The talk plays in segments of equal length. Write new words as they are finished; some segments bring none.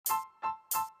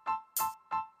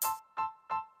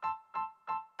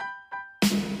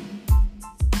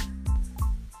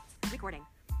recording.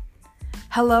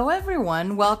 Hello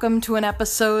everyone, welcome to an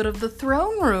episode of The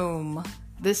Throne Room.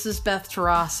 This is Beth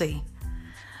Tarasi.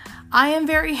 I am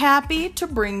very happy to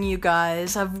bring you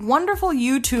guys a wonderful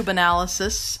YouTube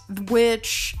analysis,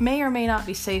 which may or may not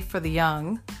be safe for the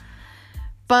young.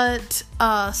 But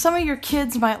some of your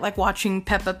kids might like watching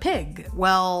Peppa Pig.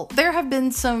 Well, there have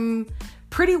been some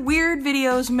pretty weird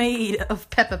videos made of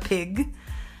Peppa Pig.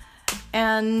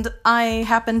 And I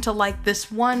happen to like this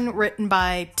one written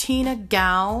by Tina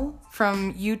Gao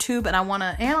from YouTube, and I want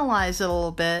to analyze it a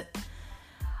little bit.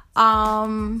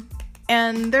 And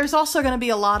there's also going to be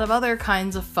a lot of other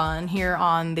kinds of fun here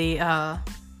on the,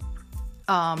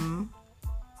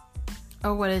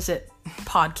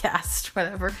 podcast,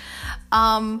 whatever.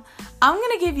 I'm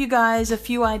going to give you guys a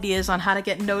few ideas on how to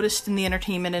get noticed in the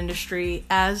entertainment industry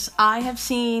as I have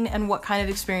seen and what kind of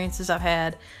experiences I've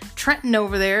had. Trenton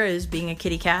over there is being a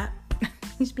kitty cat.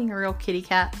 He's being a real kitty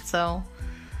cat, so,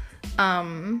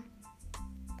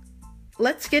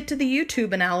 let's get to the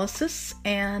YouTube analysis,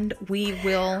 and we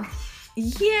will...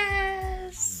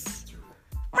 Yes!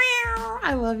 Meow!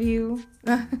 I love you.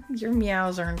 Your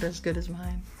meows aren't as good as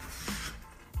mine.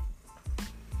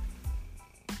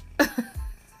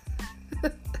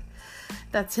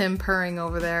 That's him purring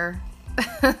over there.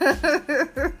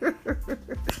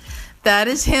 That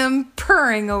is him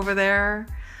purring over there.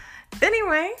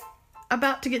 Anyway,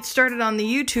 about to get started on the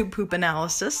YouTube poop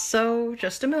analysis, so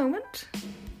just a moment.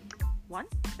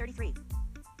 1:33.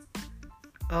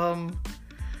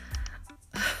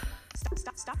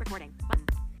 Stop recording. Button.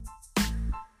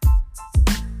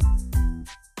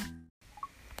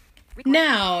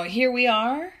 Now, here we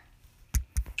are.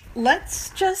 Let's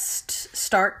just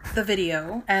start the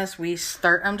video. As we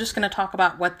start, I'm just going to talk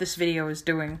about what this video is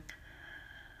doing.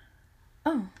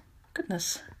 Oh,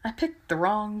 goodness. I picked the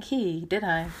wrong key, did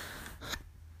I?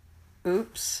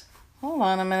 Oops. Hold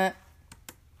on a minute.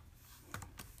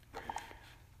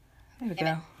 There we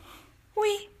go.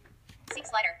 Whee! Seek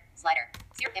slider.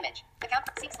 Zero image. Account.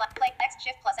 Seek slide. Play. X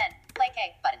shift plus N. Play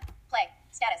K button. Play.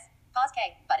 Status. Pause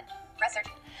K button. Press search.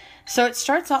 So it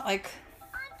starts out like...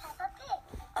 I'm Peppa Pig.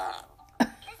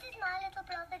 This is my little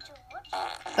brother George.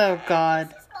 Oh, God.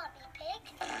 This is Mommy Pig.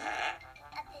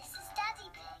 And this is Daddy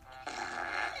Pig.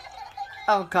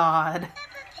 Oh, God. Peppa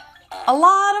Pig. A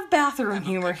lot of bathroom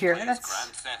humor here. Plays That's...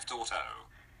 Grand Theft Auto.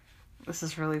 This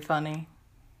is really funny.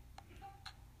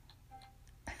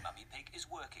 Mummy Pig is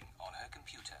working on her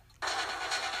computer.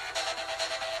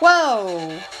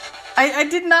 Whoa! I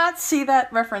did not see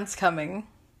that reference coming.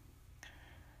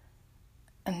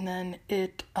 And then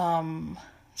it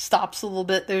stops a little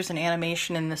bit. There's an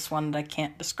animation in this one that I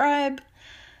can't describe.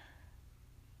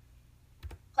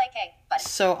 Play K button.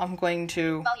 So I'm going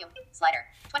to... Volume. Slider.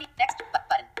 20. Next.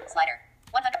 Button. Slider.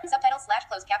 100. Subtitles /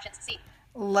 closed captions. C.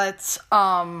 Let's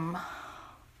Play.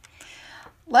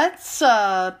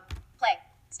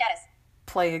 Status.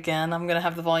 play again. I'm gonna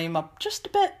have the volume up just a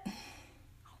bit.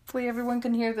 Hopefully everyone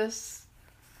can hear this.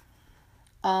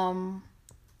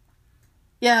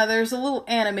 Yeah, there's a little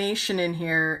animation in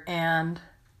here, and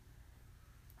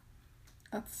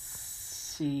let's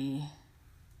see.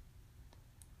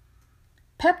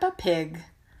 Peppa Pig.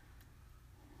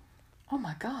 Oh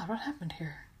my God, what happened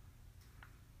here?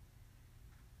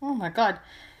 Oh my God.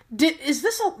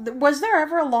 Was there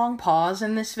ever a long pause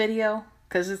in this video?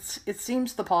 Because it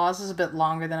seems the pause is a bit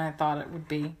longer than I thought it would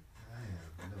be.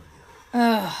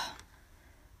 I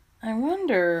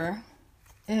wonder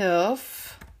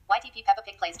if... YTP Peppa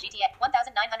Pig plays GTA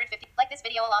 1950. Like this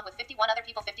video along with 51 other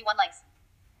people. 51 likes.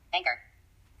 Anchor.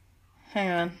 Hang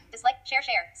on. Dislike. Share.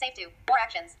 Save to. More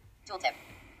actions. Tooltip.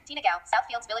 Tina Gao,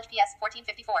 Southfields Village PS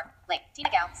 1454. Link. Tina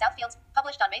Gao, Southfields.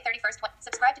 Published on May 31st.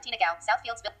 Subscribe to Tina Gao,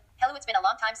 Southfields Village. Hello, it's been a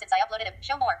long time since I uploaded a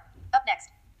show more. Up next.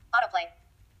 Autoplay.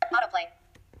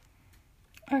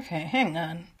 Okay, hang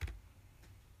on.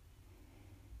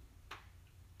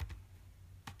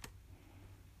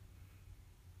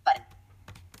 Button.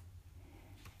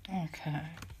 Okay.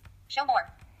 Show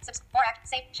more. More act.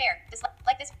 Save. Share. Dislike.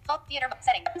 Like this. Full theater.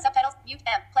 Setting. Subtitles. Mute.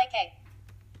 M. Play K.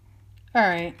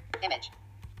 Alright. Image.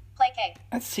 Play K.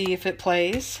 Let's see if it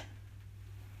plays.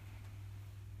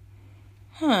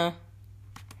 Huh.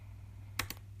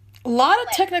 A lot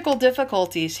of technical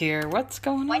difficulties here. What's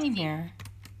going on YTP. here?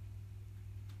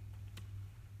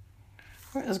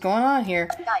 What is going on here?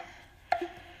 Guide.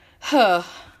 Huh.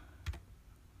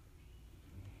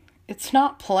 It's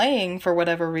not playing for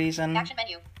whatever reason. Action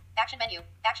menu. Action menu.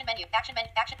 Action menu. Action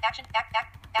menu. Action. Action. Action menu.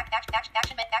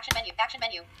 Action menu. Action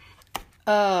menu.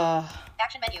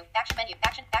 Action menu.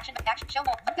 Action. Show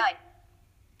more. Guide.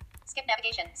 Skip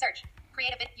navigation. Search.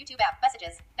 Create a YouTube app.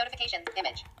 Messages. Notifications.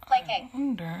 Image. Play K. I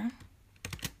wonder.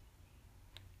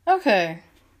 Okay.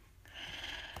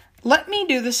 Let me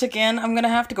do this again. I'm gonna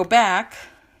have to go back.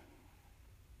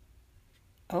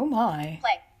 Oh my.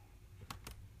 Play.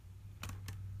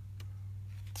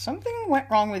 Something went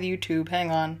wrong with YouTube.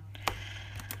 Hang on.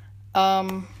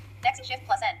 Next shift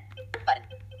plus N. Button.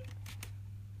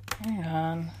 Hang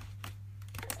on.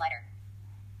 Slider.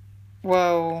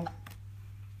 Whoa.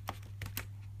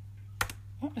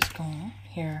 What is going on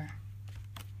here?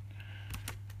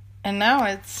 And now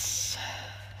it's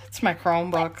my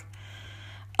Chromebook.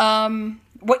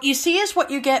 What you see is what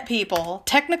you get, people.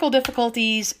 Technical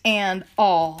difficulties and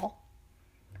all.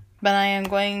 But I am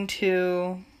going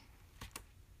to...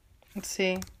 Let's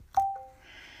see. I'm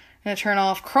going to turn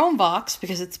off Chromebox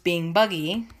because it's being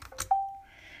buggy.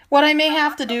 What I may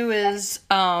have to do is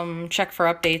check for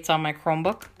updates on my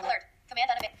Chromebook. Alert. Command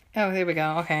unavailable. Oh, here we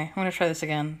go. Okay, I'm going to try this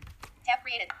again. Tab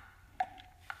created.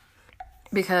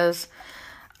 Because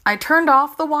I turned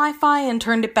off the Wi-Fi and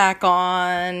turned it back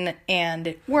on, and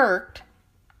it worked.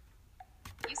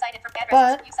 Use cited for addresses.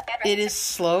 But Use addresses. it is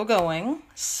slow going,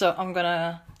 so I'm going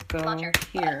to go Launcher.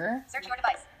 here. Search your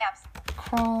device. Apps.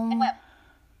 Chrome, And web.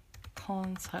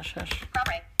 colon slash hash. Chrome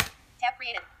ray. Tab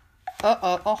created.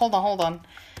 Oh, hold on. Launcher.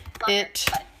 It,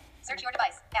 Button. Search your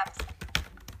device.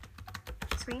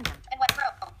 Apps. Screen them. And web.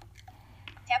 Chrome.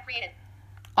 Tab created.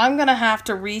 I'm going to have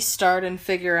to restart and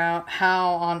figure out how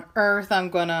on earth I'm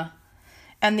going to...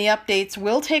 And the updates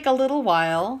will take a little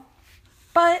while,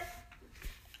 but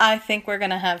I think we're going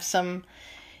to have some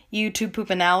YouTube poop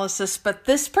analysis. But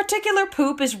this particular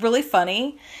poop is really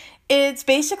funny. It's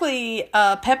basically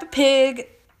Peppa Pig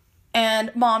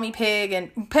and Mommy Pig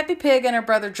and Peppa Pig and her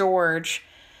brother George.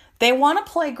 They want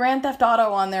to play Grand Theft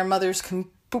Auto on their mother's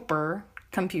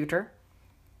computer.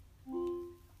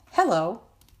 Hello.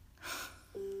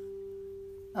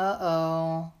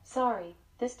 Uh-oh. Sorry,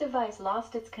 this device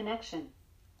lost its connection.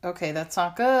 Okay, that's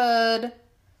not good.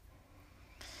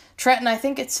 Trenton, I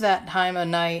think it's that time of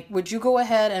night. Would you go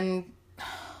ahead and...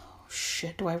 Oh,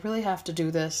 shit, do I really have to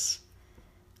do this?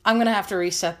 I'm going to have to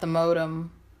reset the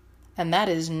modem. And that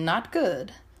is not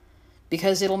good.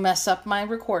 Because it'll mess up my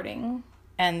recording.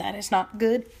 And that is not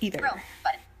good either. Chrome.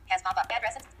 Button. Has pop-up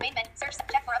addresses. Main menu. Search.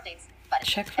 Check for updates. Button.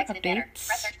 Check for Exited banner. updates.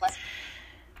 Press search plus.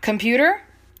 Computer?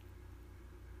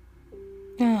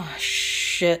 Oh,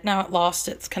 shit. Now it lost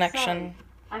its connection. Sorry,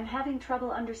 I'm having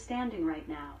trouble understanding right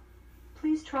now.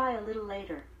 Please try a little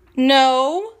later.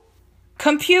 No.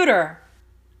 Computer.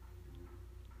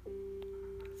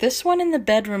 This one in the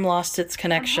bedroom lost its I'm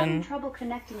connection. having trouble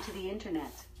connecting to the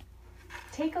internet.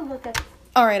 Take a look at...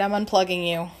 Alright, I'm unplugging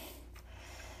you.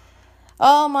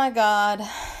 Oh my god.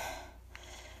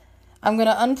 I'm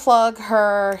gonna unplug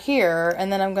her here,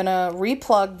 and then I'm gonna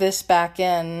replug this back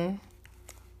in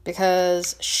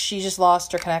because she just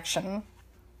lost her connection.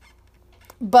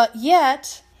 But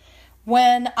yet,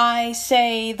 when I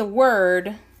say the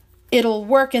word, it'll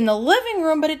work in the living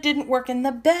room, but it didn't work in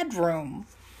the bedroom.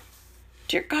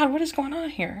 Dear God, what is going on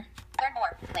here? Learn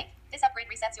more. Link. This upgrade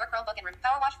resets your Chromebook and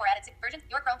PowerWash 4 added version.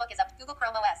 Your Chromebook is up. Google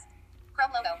Chrome OS.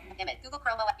 Chrome logo. Image. Google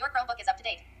Chrome OS. Your Chromebook is up to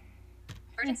date.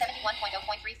 Version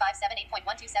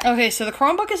 71.0.3578.127. Okay, so the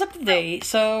Chromebook is up to date.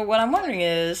 So what I'm wondering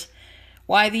is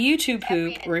why the YouTube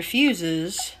poop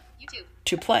refuses YouTube.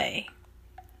 to play.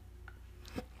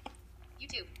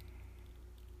 YouTube.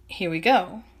 Here we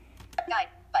go. Guide.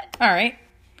 Button. All right,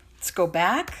 let's go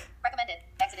back. Recommended.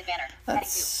 Exited banner.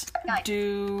 Let's Heading 2. Guide.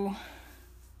 do.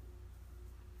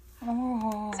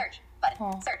 Oh, Search.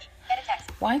 Button. Search. Edit text.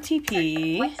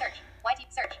 YTP. White search. YT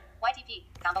search. YTP.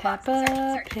 Combo box. Peppa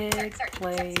Search. Pig Search. Search.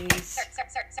 plays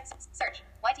Search.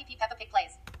 YTP Peppa Pig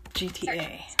plays.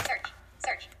 GTA.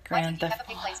 Search. Grand YTP Theft. Peppa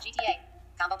Pig plays GTA.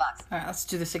 Combo box. All right, let's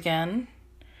do this again.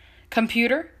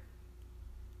 Computer.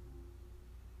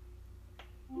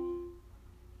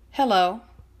 Hello.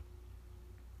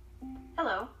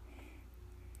 Hello.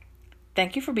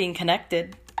 Thank you for being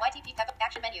connected. YTP Peppa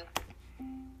action menu.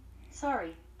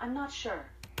 Sorry, I'm not sure.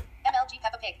 MLG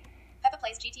Peppa Pig. Peppa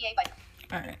plays GTA by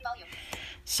All right. volume.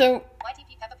 So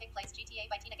YTP Peppa Pig plays GTA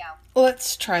by Tina Gao.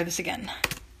 let's try this again.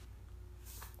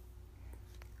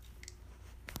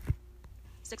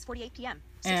 6:48 p.m.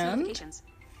 6 And? notifications.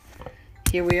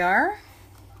 Here we are.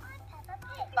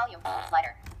 Volume.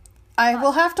 Slider. I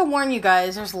will have to warn you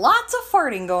guys, there's lots of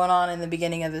farting going on in the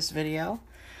beginning of this video.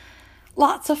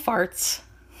 Lots of farts.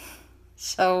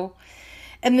 So,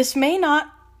 and this may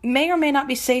or may not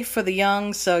be safe for the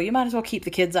young, so you might as well keep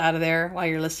the kids out of there while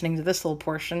you're listening to this little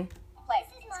portion. Play.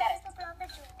 This is my Status. little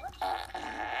brother George.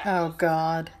 Oh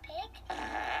God. Pig.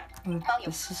 Volume.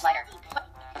 This is Slider.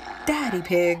 Daddy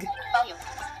Pig. Volume.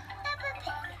 Peppa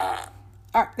Pig.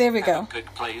 Alright, there we go. Pig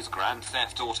plays Grand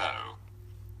Theft Auto.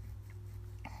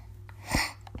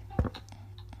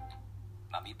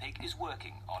 is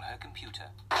working on her computer.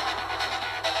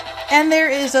 And there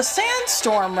is a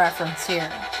sandstorm reference here.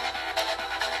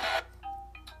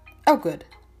 Oh, good.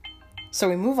 So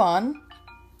we move on.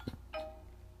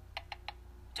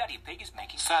 Daddy Pig is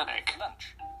making Sonic.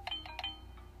 lunch.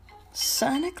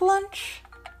 Sonic lunch?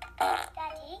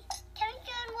 Daddy, can we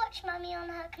go and watch Mummy on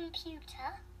her computer?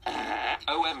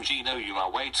 OMG, no, you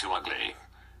are way too ugly.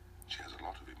 She has a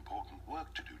lot of important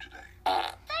work to do today.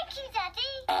 Thank you, Daddy.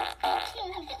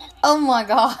 Oh my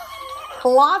god.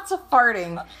 Lots of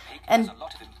farting. Pig And has a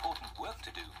lot of important work to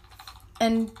do.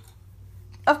 and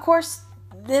of course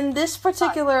in this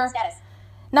particular Status.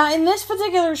 now in this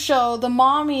particular show the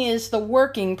mommy is the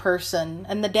working person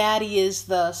and the daddy is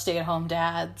the stay-at-home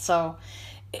dad. So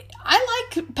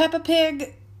I like Peppa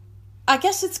Pig. I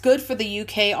guess it's good for the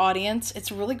UK audience.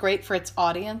 It's really great for its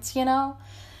audience, you know,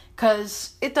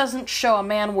 because it doesn't show a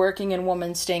man working and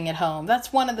woman staying at home.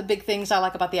 That's one of the big things I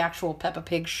like about the actual Peppa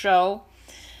Pig show.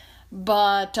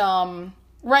 But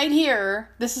right here,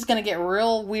 this is going to get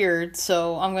real weird,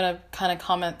 so I'm going to kind of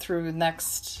comment through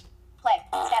next. Play.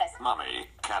 Status. Mummy,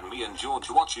 can me and George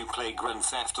watch you play Grand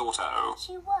Theft Auto?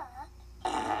 She work?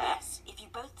 Yes, if you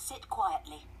both sit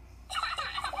quietly.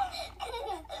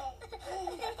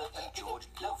 George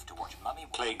loved to watch Mummy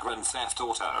Play Grand Theft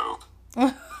Auto.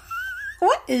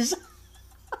 What is...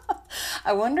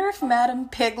 I wonder if Madam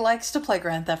Pig likes to play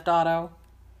Grand Theft Auto.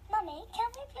 Mummy, can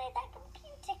we play that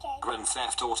computer game? Grand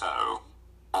Theft Auto.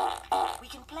 We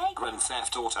can play Grand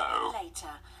Theft Auto. later,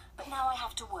 but now I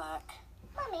have to work.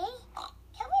 Mummy,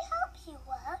 can we help you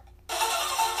work?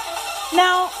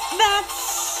 Now,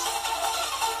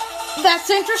 that's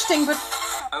interesting, but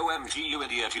OMG, you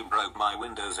idiot, you broke my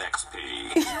Windows XP.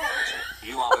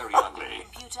 You are very ugly.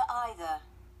 Computer either.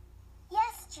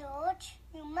 Yes, George.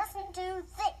 You mustn't do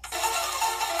this.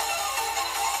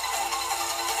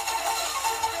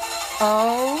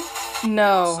 oh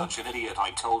no. Such an idiot,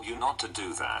 I told you not to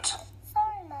do that.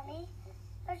 Sorry, Mummy.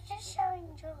 I was just showing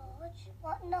George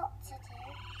what not to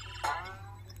do.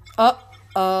 Uh-oh.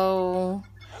 Oh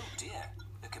dear,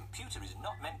 the computer is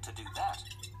not meant to do that.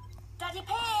 Daddy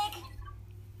Pig!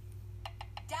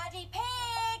 Daddy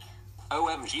Pig!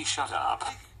 OMG, shut up.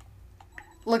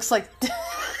 Looks like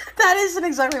that isn't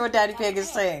exactly what Daddy Pig is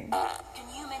saying.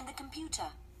 Can you mend the computer?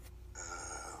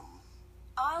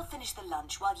 I'll finish the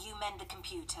lunch while you mend the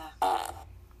computer.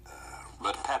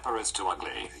 But Pepper is too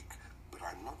ugly. But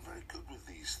I'm not very good with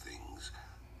these things.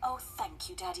 Oh, thank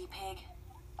you, Daddy Pig.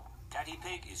 Daddy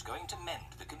Pig is going to mend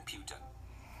the computer.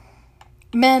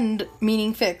 Mend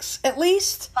meaning fix. At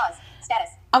least Pause. Status.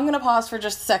 I'm going to pause for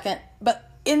just a second, but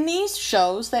in these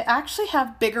shows, they actually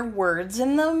have bigger words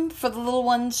in them for the little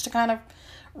ones to kind of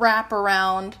wrap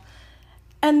around.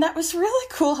 And that was really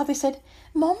cool how they said,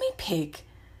 Mommy Pig.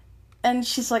 And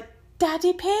she's like,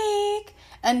 Daddy Pig.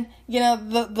 And, you know,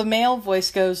 the male voice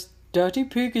goes, Daddy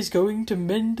Pig is going to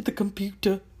mend the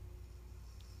computer.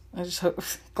 I just hope,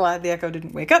 glad the echo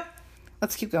didn't wake up.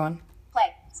 Let's keep going.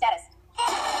 Play. Status.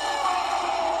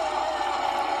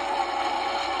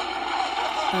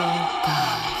 Oh,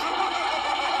 God.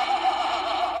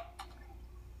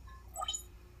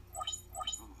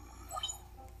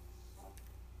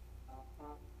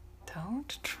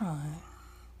 Don't try.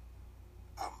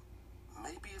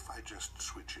 Maybe if I just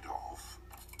switch it off.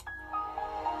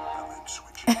 And then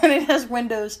switch it And it has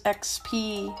Windows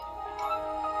XP.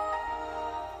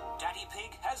 Daddy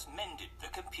Pig has mended the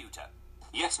computer.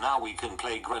 Yes, now we can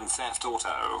play Grand Theft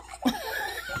Auto.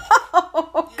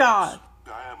 Oh, God.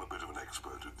 I am a bit of an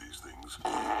expert at these things.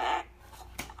 Daddy,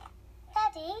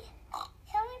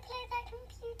 can we play that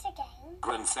computer game?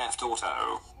 Grand Theft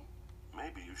Auto.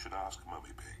 Maybe you should ask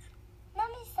Mummy Pig.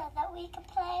 Mummy said that we could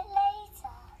play it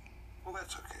later. Well,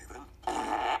 that's okay then.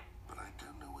 But I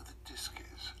don't know where the disc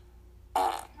is.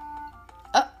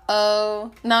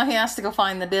 Uh-oh. Now he has to go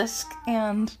find the disc,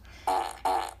 and...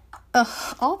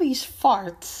 Ugh, all these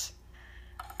farts.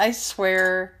 I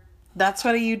swear, that's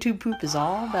what a YouTube poop is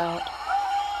all about.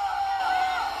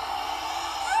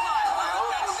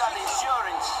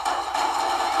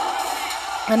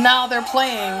 And now they're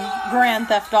playing Grand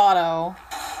Theft Auto.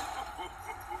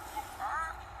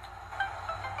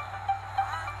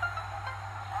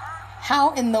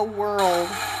 How in the world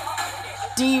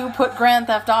do you put Grand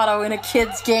Theft Auto in a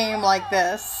kid's game like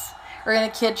this? Or in a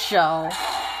kid's show? 28%.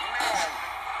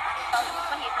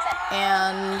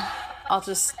 And I'll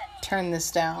just turn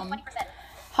this down. 20%.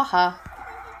 Haha.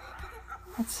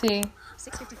 Let's see.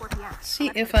 6:54 p.m. See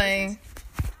if I...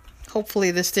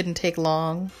 Hopefully this didn't take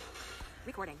long.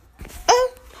 Recording.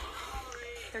 Oh!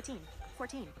 13.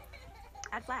 14.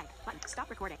 Add flag. Button. Stop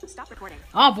recording. Stop recording.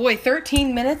 Oh boy,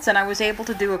 13 minutes and I was able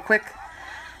to do a quick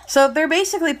So they're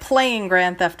basically playing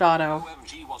Grand Theft Auto.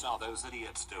 OMG, what are those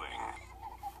idiots doing?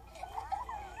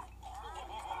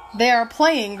 They are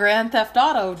playing Grand Theft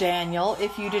Auto, Daniel,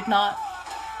 if you did not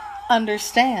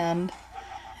understand.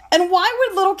 And why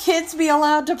would little kids be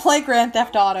allowed to play Grand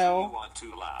Theft Auto? You are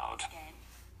too loud.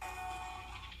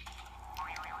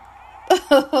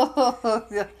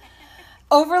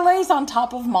 Overlays on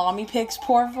top of Mommy Pig's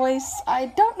poor voice. I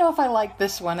don't know if I like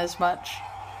this one as much.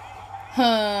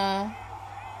 I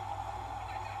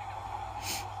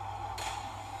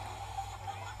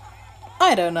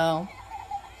don't know.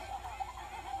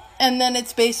 And then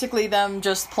it's basically them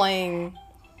just playing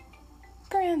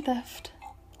Grand Theft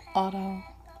Auto.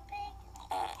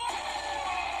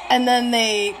 And then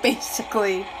they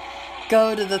basically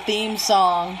go to the theme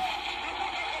song.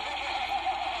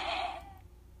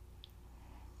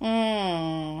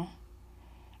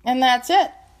 And that's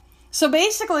it. So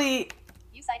basically,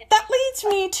 that leads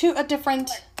me to a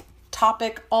different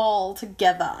topic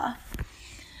altogether.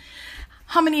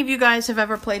 How many of you guys have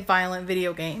ever played violent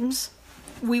video games?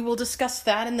 We will discuss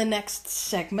that in the next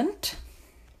segment.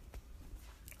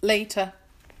 Later.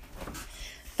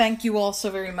 Thank you all so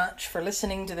very much for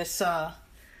listening to this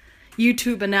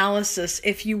YouTube analysis.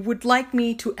 If you would like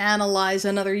me to analyze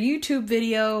another YouTube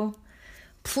video,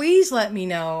 please let me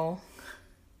know.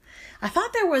 I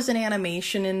thought there was an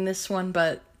animation in this one,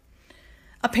 but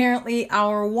apparently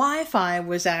our Wi-Fi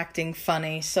was acting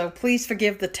funny, so please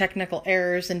forgive the technical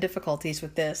errors and difficulties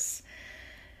with this.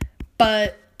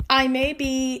 But I may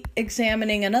be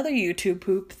examining another YouTube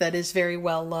poop that is very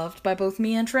well loved by both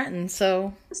me and Trenton,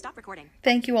 so Stop recording.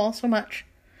 thank you all so much.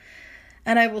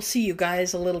 And I will see you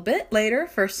guys a little bit later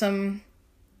for some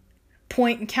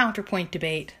point and counterpoint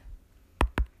debate.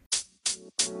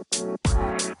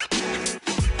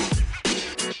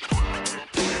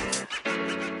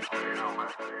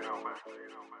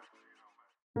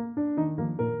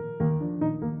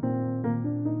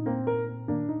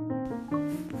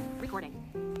 Recording.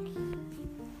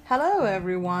 Hello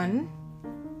everyone.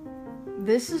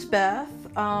 This is Beth,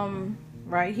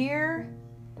 right here.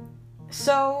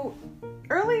 So,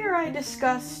 earlier I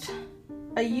discussed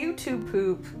a YouTube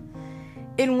poop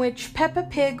in which Peppa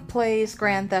Pig plays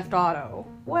Grand Theft Auto.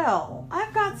 Well,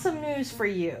 I've got some news for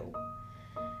you.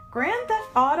 Grand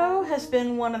Theft Auto has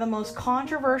been one of the most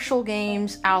controversial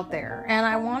games out there, and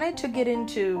I wanted to get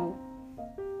into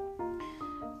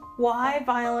why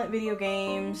violent video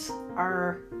games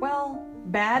are, well,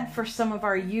 bad for some of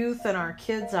our youth and our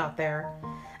kids out there,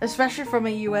 especially from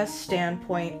a US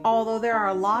standpoint, although there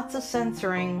are lots of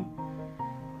censoring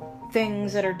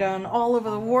things that are done all over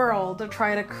the world to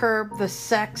try to curb the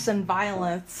sex and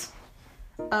violence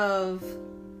of,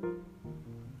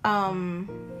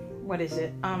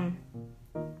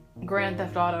 Grand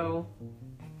Theft Auto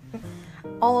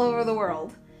all over the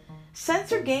world.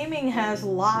 Censored Gaming has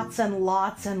lots and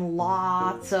lots and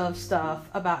lots of stuff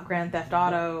about Grand Theft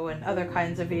Auto and other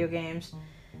kinds of video games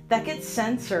that get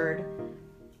censored.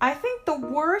 I think the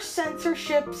worst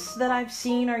censorships that I've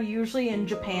seen are usually in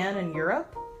Japan and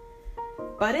Europe.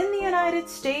 But in the United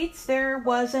States, there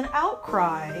was an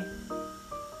outcry.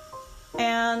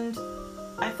 And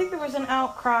I think there was an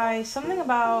outcry, something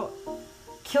about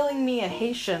killing me a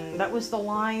Haitian. That was the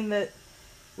line that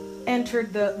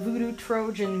entered the Voodoo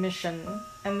Trojan mission.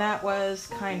 And that was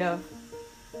kind of...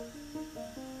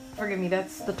 Forgive me,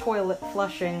 that's the toilet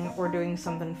flushing or doing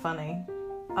something funny.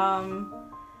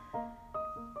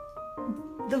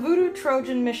 The Voodoo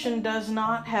Trojan mission does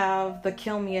not have the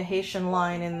Kill Me a Haitian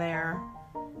line in there,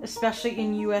 especially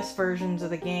in US versions of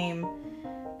the game,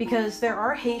 because there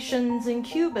are Haitians and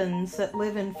Cubans that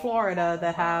live in Florida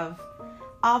that have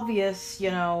obvious,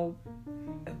 they're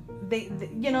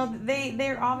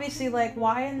obviously like,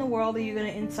 why in the world are you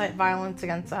going to incite violence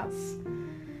against us?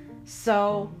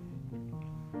 So,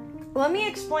 let me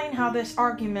explain how this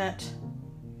argument...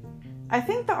 I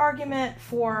think the argument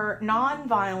for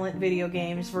non-violent video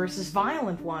games versus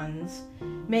violent ones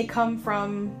may come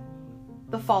from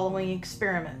the following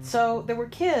experiment. So, there were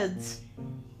kids,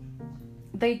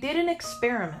 they did an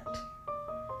experiment,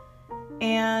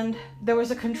 and there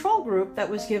was a control group that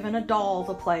was given a doll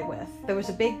to play with. There was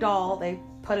a big doll, they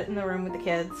put it in the room with the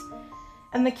kids,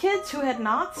 and the kids who had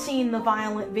not seen the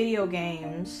violent video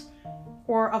games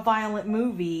or a violent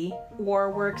movie, or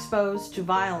were exposed to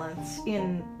violence,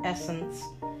 in essence,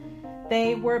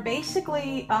 they were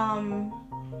basically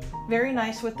very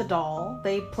nice with the doll.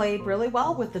 They played really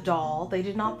well with the doll. They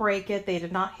did not break it, they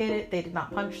did not hit it, they did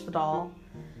not punch the doll.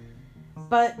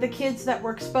 But the kids that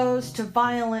were exposed to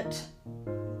violent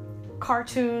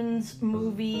cartoons,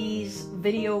 movies,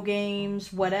 video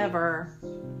games, whatever,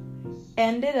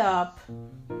 ended up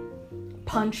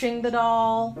punching the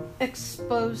doll,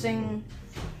 exposing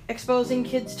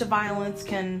kids to violence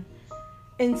can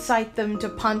incite them to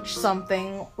punch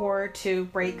something or to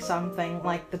break something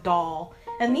like the doll.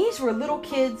 And these were little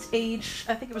kids aged,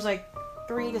 I think it was like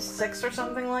 3 to 6 or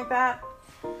something like that.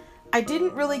 I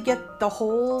didn't really get the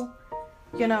whole,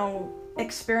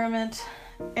 experiment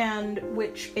and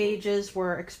which ages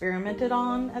were experimented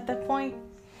on at that point.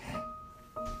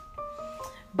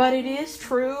 But it is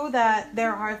true that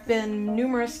there have been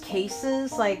numerous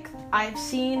cases, like I've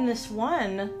seen this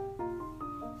one.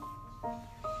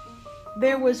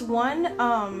 There was one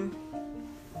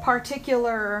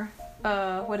particular,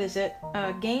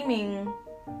 gaming,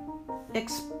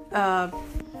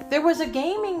 there was a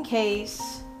gaming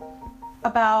case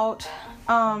about,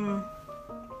 it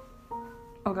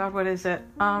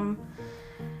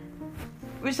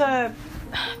was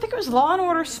I think it was Law and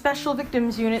Order Special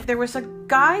Victims Unit. There was a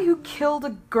guy who killed a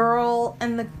girl,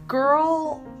 and the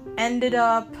girl ended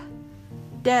up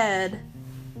dead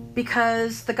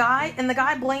because the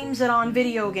guy blames it on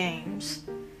video games.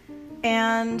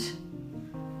 And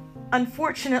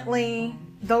unfortunately,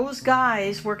 those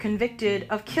guys were convicted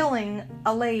of killing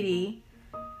a lady,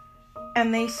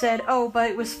 and they said, "Oh, but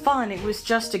it was fun, it was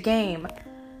just a game."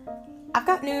 I've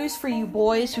got news for you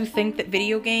boys who think that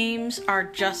video games are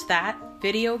just that,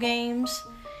 video games.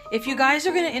 If you guys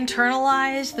are going to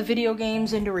internalize the video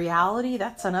games into reality,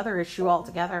 that's another issue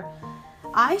altogether.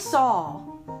 I saw,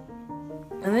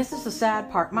 and this is the sad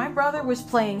part, my brother was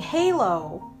playing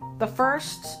Halo. The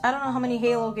first, I don't know how many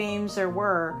Halo games there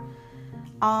were.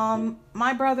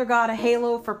 My brother got a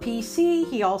Halo for PC.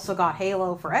 He also got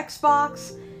Halo for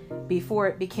Xbox before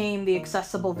it became the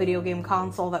accessible video game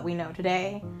console that we know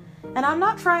today. And I'm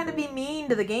not trying to be mean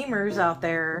to the gamers out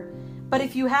there, but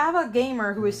if you have a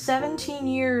gamer who is 17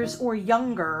 years or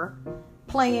younger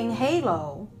playing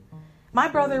Halo, my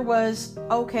brother was,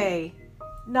 9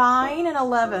 and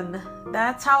 11.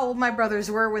 That's how old my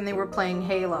brothers were when they were playing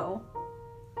Halo.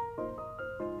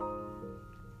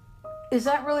 Is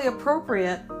that really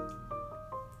appropriate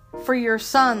for your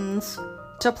sons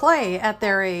to play at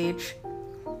their age?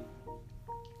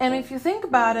 And if you think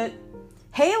about it,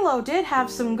 Halo did have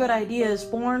some good ideas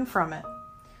born from it.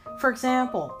 For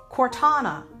example,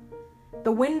 Cortana,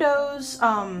 the Windows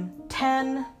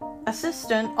 10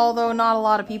 assistant, although not a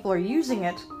lot of people are using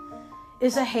it,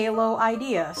 is a Halo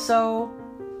idea. So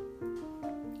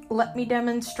let me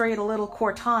demonstrate a little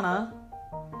Cortana.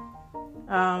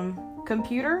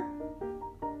 Computer,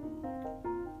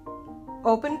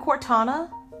 open Cortana.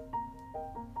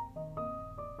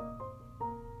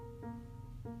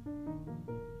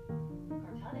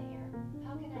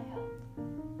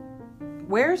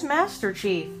 Where's Master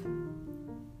Chief?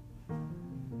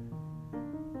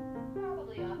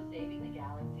 Probably off saving the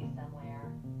galaxy somewhere.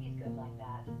 He's good like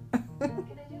that. What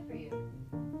can I do for you?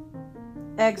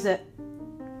 Exit.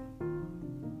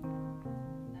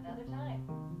 Another time.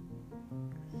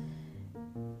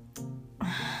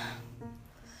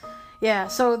 Yeah,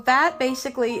 so that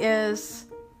basically is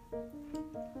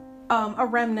a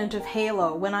remnant of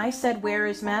Halo. When I said, "Where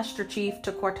is Master Chief?"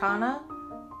 to Cortana,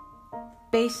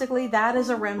 basically that is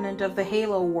a remnant of the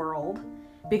Halo world,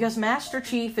 because Master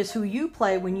Chief is who you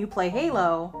play when you play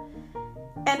Halo,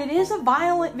 and it is a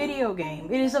violent video game.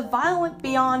 It is a violent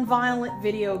beyond violent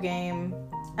video game,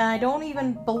 and I don't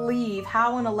even believe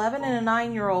how an 11 and a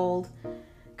 9-year-old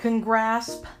can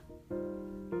grasp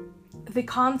the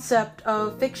concept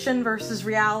of fiction versus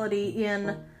reality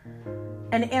in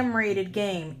an M-rated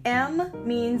game. M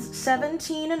means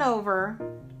 17 and over,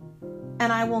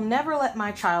 and I will never let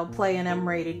my child play an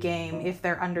M-rated game if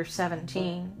they're under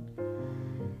 17.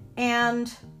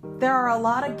 And there are a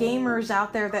lot of gamers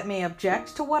out there that may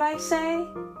object to what I say,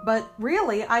 but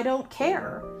really, I don't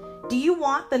care. Do you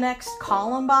want the next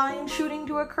Columbine shooting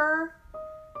to occur?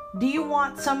 Do you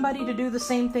want somebody to do the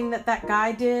same thing that that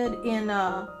guy did in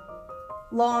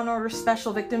Law and Order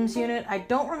Special Victims Unit? I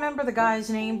don't remember the guy's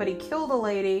name, but he killed a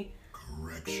lady.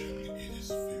 Correction, it is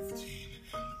 15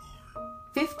 and over.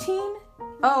 15?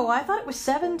 Oh, I thought it was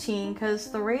 17,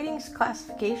 because the ratings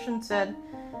classification said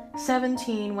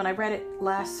 17 when I read it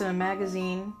last in a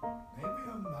magazine. Maybe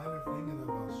I'm either thinking of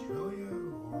Australia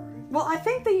or... Well, I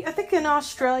think in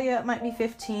Australia it might be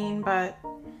 15, but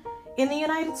in the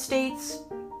United States,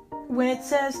 when it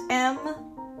says M,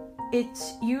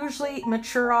 it's usually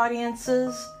mature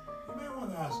audiences. You may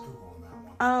want to ask Google on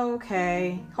that one.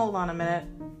 Okay, hold on a minute.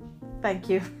 Thank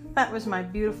you. That was my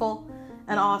beautiful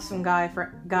and awesome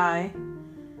guy.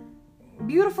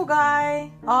 Beautiful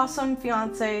guy, awesome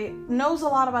fiance, knows a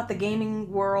lot about the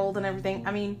gaming world and everything.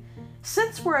 I mean,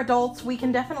 since we're adults, we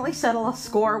can definitely settle a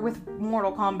score with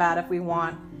Mortal Kombat if we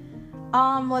want.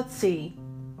 Let's see.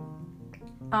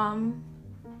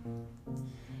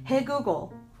 Hey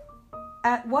Google,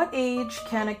 at what age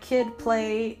can a kid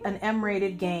play an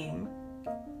M-rated game?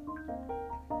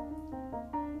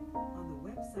 On the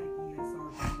website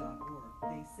esrb.org,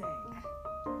 they say,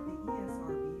 the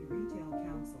ESRB Retail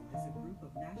Council is a group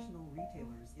of national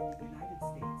retailers in the United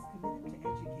States committed to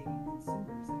educating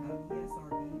consumers about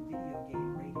ESRB video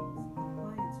game ratings,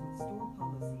 compliance with store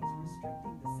policies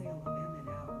restricting the sale of M and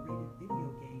out-rated video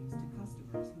games to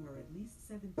customers who are at least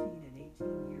 17 and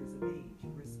 18 years of age,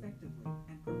 respectively,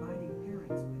 and providing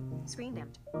parents with Screen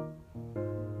dimmed.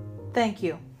 Thank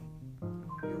you.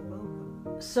 You're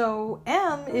welcome. So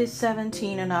M is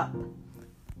 17 and up.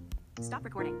 Stop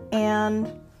recording. And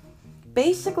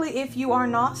basically, if you are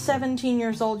not 17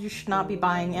 years old, you should not be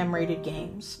buying M-rated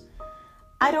games.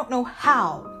 I don't know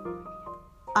how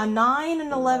a 9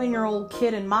 and 11-year-old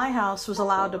kid in my house was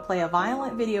allowed to play a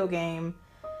violent video game,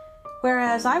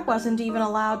 whereas I wasn't even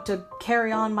allowed to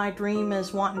carry on my dream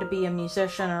as wanting to be a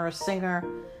musician or a singer,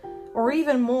 or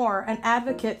even more, an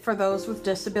advocate for those with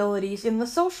disabilities in the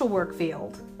social work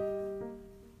field.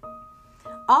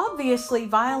 Obviously,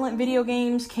 violent video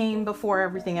games came before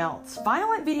everything else.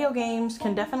 Violent video games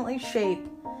can definitely shape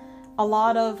a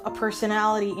lot of a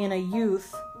personality in a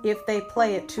youth if they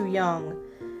play it too young.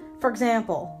 For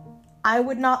example, I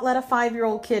would not let a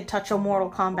 5-year-old kid touch a Mortal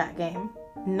Kombat game.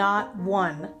 Not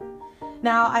one.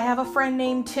 Now, I have a friend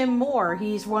named Tim Moore.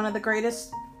 He's one of the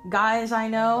greatest guys I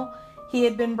know. He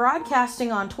had been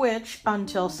broadcasting on Twitch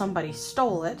until somebody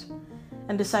stole it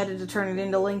and decided to turn it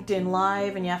into LinkedIn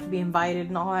Live, and you have to be invited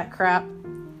and all that crap.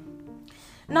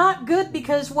 Not good,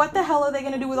 because what the hell are they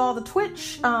going to do with all the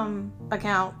Twitch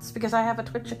accounts? Because I have a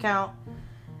Twitch account.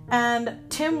 And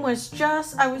I was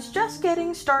just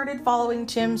getting started following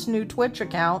Tim's new Twitch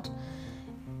account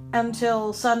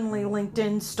until suddenly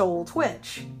LinkedIn stole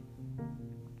Twitch.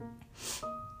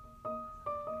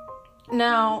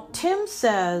 Now, Tim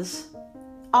says,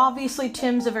 obviously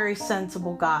Tim's a very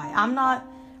sensible guy. I'm not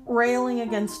railing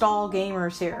against all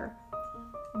gamers here.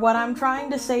 What I'm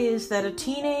trying to say is that a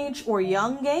teenage or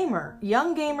young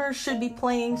gamers should be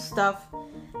playing stuff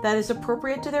that is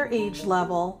appropriate to their age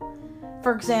level.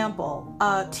 For example,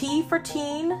 T for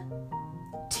teen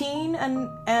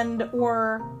and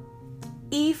or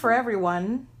E for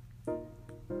everyone.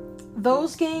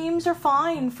 Those games are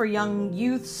fine for young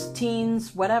youths,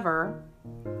 teens, whatever.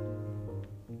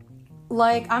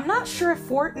 Like, I'm not sure if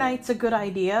Fortnite's a good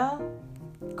idea.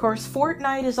 Of course,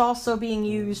 Fortnite is also being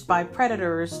used by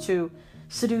predators to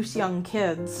seduce young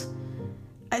kids.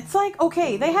 It's like,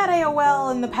 okay, they had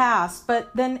AOL in the past,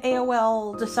 but then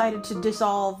AOL decided to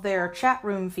dissolve their chat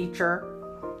room feature.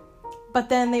 But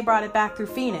then they brought it back through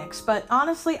Phoenix. But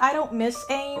honestly, I don't miss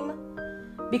AIM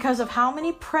because of how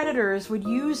many predators would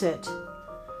use it.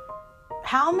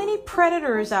 How many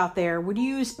predators out there would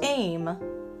use AIM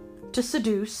to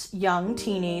seduce young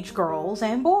teenage girls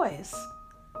and boys?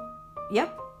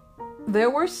 Yep. There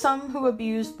were some who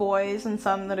abused boys and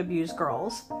some that abused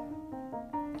girls.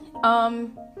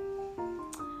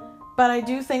 But I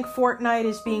do think Fortnite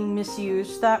is being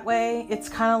misused that way. It's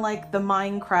kind of like the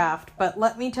Minecraft. But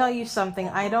let me tell you something.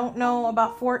 I don't know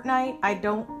about Fortnite. I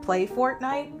don't play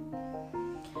Fortnite.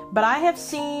 But I have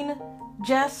seen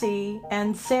Jesse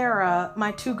and Sarah,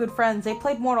 my two good friends, they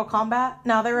played Mortal Kombat.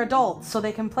 Now they're adults, so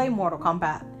they can play Mortal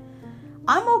Kombat.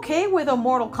 I'm okay with a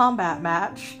Mortal Kombat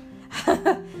match.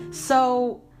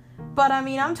 So, but I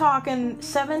mean, I'm talking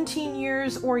 17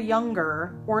 years or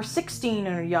younger, or 16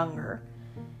 or younger.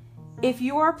 If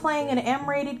you are playing an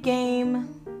M-rated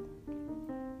game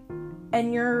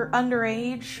and you're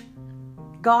underage,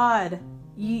 God,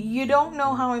 you don't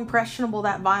know how impressionable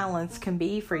that violence can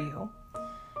be for you.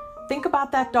 Think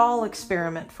about that doll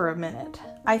experiment for a minute.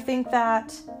 I think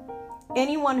that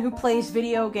anyone who plays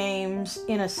video games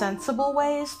in a sensible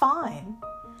way is fine.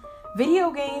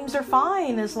 Video games are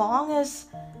fine as long as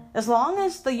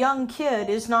the young kid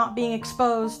is not being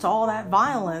exposed to all that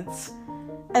violence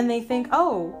and they think,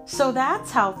 oh, so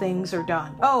that's how things are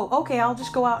done. Oh, okay, I'll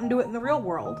just go out and do it in the real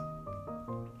world.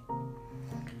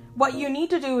 What you need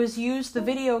to do is use the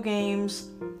video games,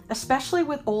 especially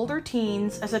with older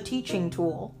teens, as a teaching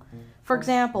tool. For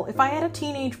example, if I had a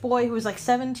teenage boy who was like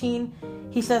 17,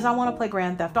 he says, I want to play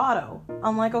Grand Theft Auto.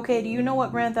 I'm like, okay, do you know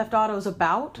what Grand Theft Auto is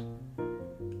about?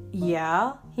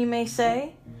 Yeah, he may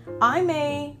say. I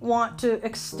may do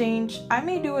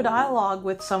a dialogue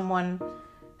with someone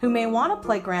who may want to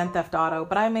play Grand Theft Auto,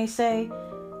 but I may say,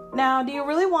 now, do you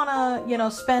really want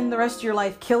to, spend the rest of your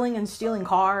life killing and stealing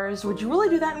cars? Would you really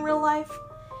do that in real life?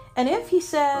 And if he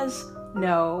says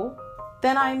no,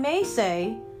 then I may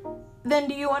say, then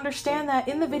do you understand that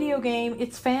in the video game,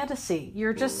 it's fantasy?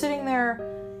 You're just sitting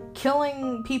there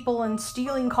killing people and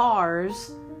stealing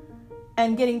cars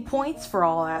and getting points for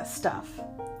all that stuff.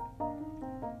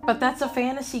 But that's a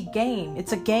fantasy game.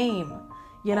 It's a game,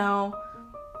 you know?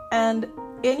 And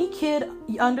any kid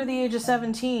under the age of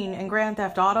 17 in Grand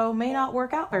Theft Auto may not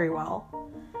work out very well.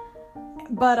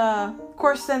 But, of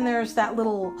course, then there's that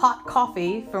little hot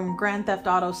coffee from Grand Theft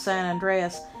Auto San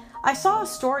Andreas. I saw a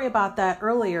story about that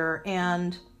earlier,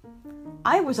 and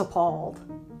I was appalled.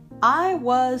 I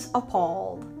was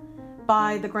appalled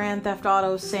by the Grand Theft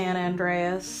Auto San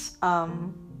Andreas.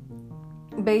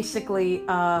 Basically,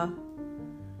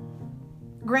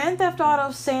 Grand Theft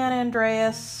Auto San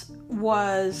Andreas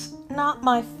was not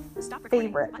my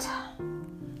favorite.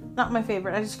 Not my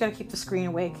favorite. I just gotta keep the screen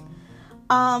awake.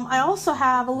 I also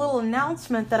have a little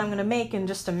announcement that I'm gonna make in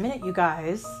just a minute, you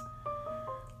guys.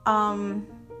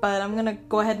 But I'm gonna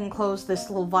go ahead and close this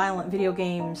little violent video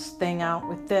games thing out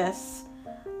with this.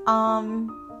 I'm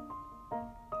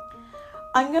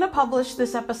gonna publish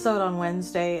this episode on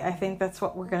Wednesday. I think that's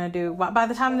what we're gonna do. By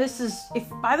the time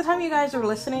by the time you guys are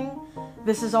listening,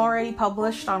 this is already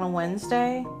published on a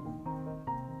Wednesday.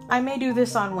 I may do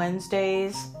this on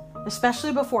Wednesdays,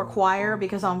 especially before choir,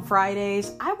 because on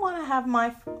Fridays, I want to have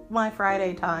my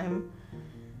Friday time.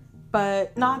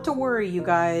 But not to worry, you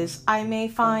guys. I may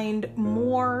find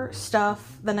more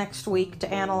stuff the next week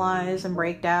to analyze and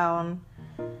break down.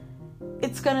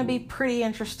 It's gonna be pretty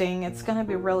interesting. It's gonna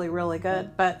be really, really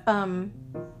good. But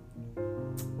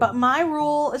my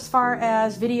rule as far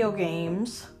as video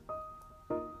games,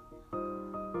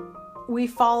 we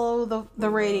follow the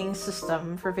rating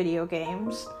system for video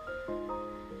games.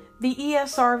 The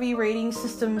ESRB rating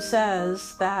system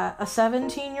says that a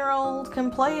 17-year-old can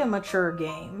play a mature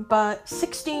game, but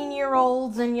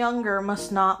 16-year-olds and younger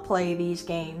must not play these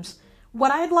games.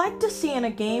 What I'd like to see in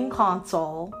a game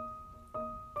console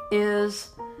is...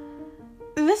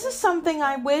 This is something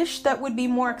I wish that would be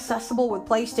more accessible with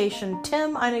PlayStation.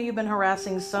 Tim, I know you've been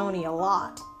harassing Sony a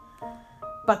lot,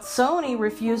 but Sony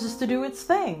refuses to do its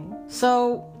thing.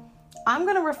 So I'm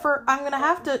gonna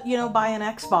have to, buy an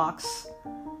Xbox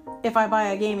if I buy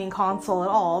a gaming console at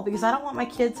all, because I don't want my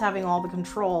kids having all the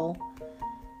control,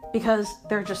 because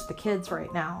they're just the kids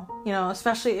right now.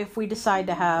 Especially if we decide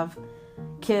to have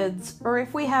kids, or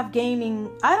if we have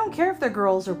gaming, I don't care if they're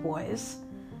girls or boys.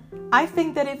 I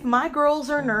think that if my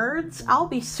girls are nerds, I'll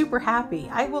be super happy.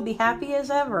 I will be happy as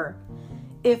ever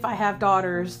if I have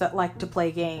daughters that like to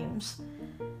play games.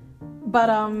 But,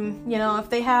 if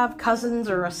they have cousins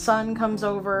or a son comes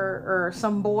over or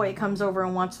some boy comes over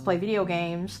and wants to play video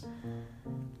games,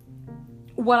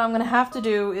 what I'm going to have to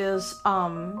do is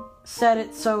set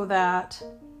it so that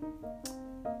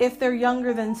if they're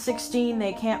younger than 16,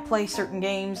 they can't play certain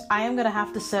games. I am going to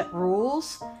have to set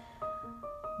rules.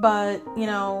 But,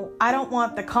 I don't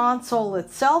want the console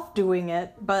itself doing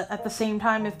it. But at the same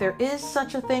time, if there is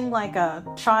such a thing like a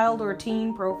child or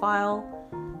teen profile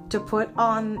to put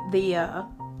on the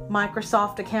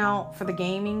Microsoft account for the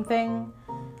gaming thing,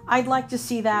 I'd like to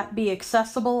see that be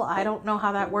accessible. I don't know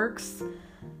how that works.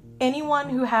 Anyone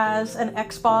who has an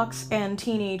Xbox and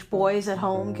teenage boys at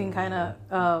home can kind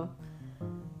of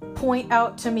point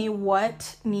out to me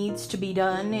what needs to be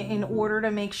done in order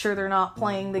to make sure they're not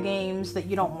playing the games that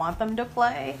you don't want them to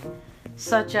play,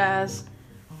 such as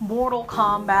Mortal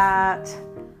Kombat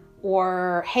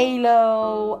or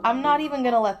Halo. I'm not even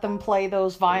going to let them play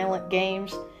those violent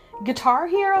games. Guitar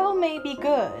Hero may be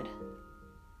good.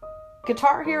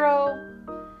 Guitar Hero,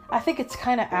 I think it's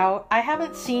kind of out. I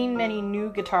haven't seen many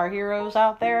new Guitar Heroes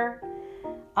out there.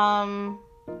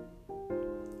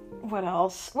 What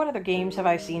else? What other games have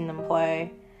I seen them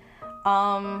play?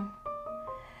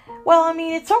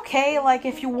 It's okay, like,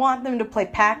 if you want them to play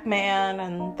Pac-Man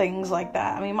and things like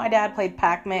that. My dad played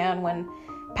Pac-Man when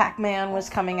Pac-Man was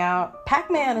coming out.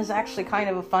 Pac-Man is actually kind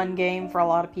of a fun game for a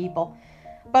lot of people.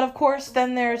 But of course,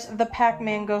 then there's the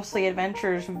Pac-Man Ghostly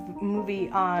Adventures movie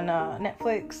on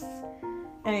Netflix.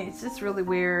 And it's really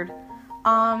weird.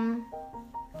 I'm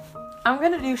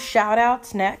gonna do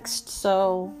shout-outs next,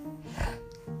 so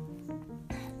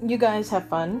you guys have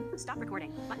fun. Stop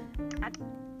recording. Button. Add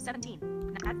 17.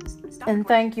 Stop and recording.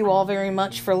 Thank you all very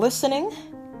much for listening.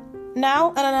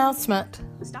 Now, an announcement.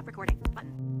 Stop recording.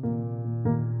 Button.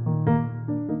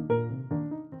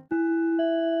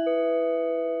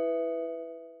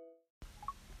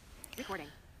 Recording.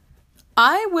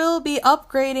 I will be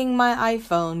upgrading my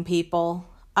iPhone, people.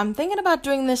 I'm thinking about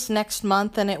doing this next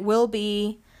month, and it will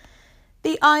be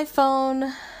the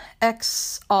iPhone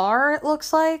XR, it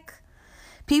looks like.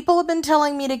 People have been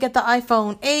telling me to get the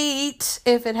iPhone 8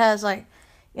 if it has,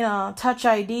 Touch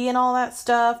ID and all that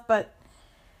stuff, but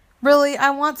really,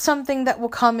 I want something that will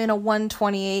come in a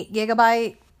 128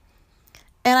 gigabyte.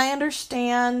 And I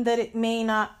understand that it may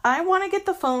not. I want to get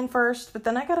the phone first, but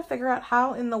then I got to figure out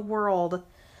how in the world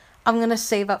I'm going to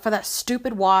save up for that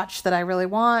stupid watch that I really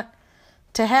want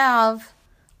to have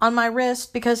on my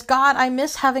wrist, because God, I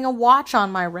miss having a watch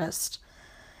on my wrist.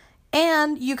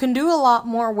 And you can do a lot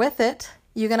more with it.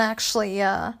 You can actually,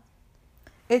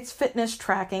 it's fitness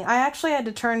tracking. I actually had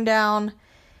to turn down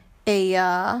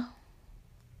a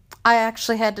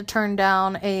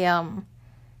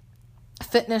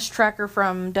fitness tracker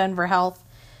from Denver Health,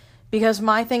 because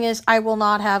my thing is I will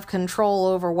not have control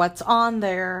over what's on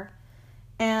there,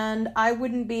 and I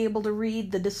wouldn't be able to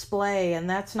read the display, and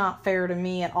that's not fair to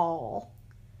me at all.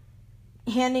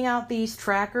 Handing out these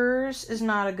trackers is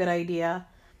not a good idea.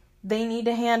 They need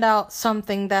to hand out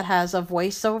something that has a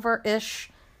voiceover-ish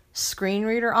screen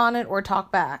reader on it or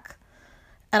talk back.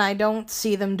 And I don't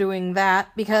see them doing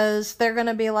that, because they're going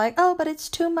to be like, oh, but it's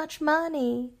too much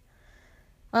money.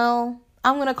 Well,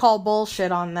 I'm going to call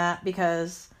bullshit on that,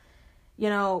 because,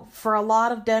 for a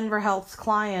lot of Denver Health's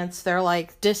clients, they're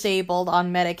like disabled,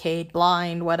 on Medicaid,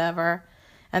 blind, whatever.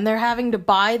 And they're having to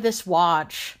buy this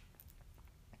watch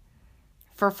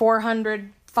for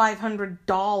 $400,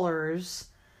 $500.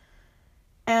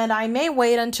 And I may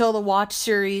wait until the Watch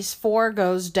Series 4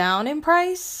 goes down in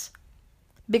price,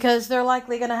 because they're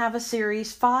likely going to have a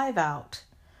Series 5 out.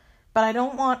 But I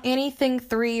don't want anything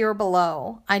 3 or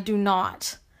below. I do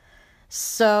not.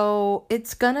 So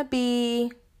it's going to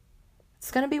be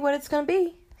what it's going to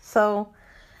be. So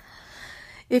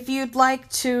if you'd like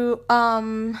to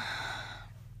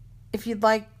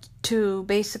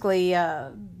basically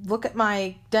look at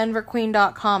my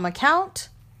denverqueen.com account,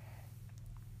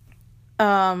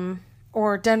 or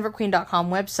denverqueen.com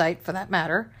website for that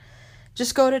matter,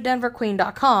 just go to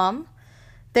denverqueen.com.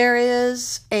 There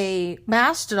is a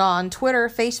Mastodon, Twitter,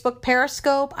 Facebook,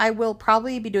 Periscope. I will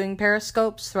probably be doing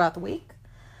Periscopes throughout the week.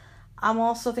 I'm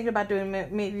also thinking about doing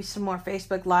maybe some more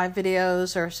Facebook Live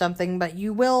videos or something, but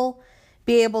you will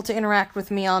be able to interact with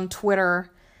me on Twitter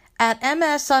at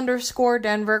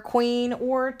ms_denverqueen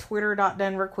or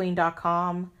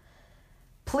twitter.denverqueen.com.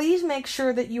 Please make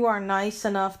sure that you are nice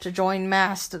enough to join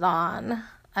Mastodon.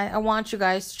 I want you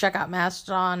guys to check out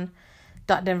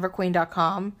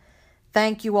mastodon.denverqueen.com.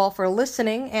 Thank you all for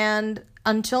listening, and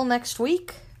until next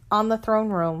week on the Throne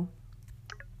Room.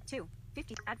 2.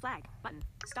 50. Add flag. Button.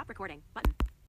 Stop recording. Button.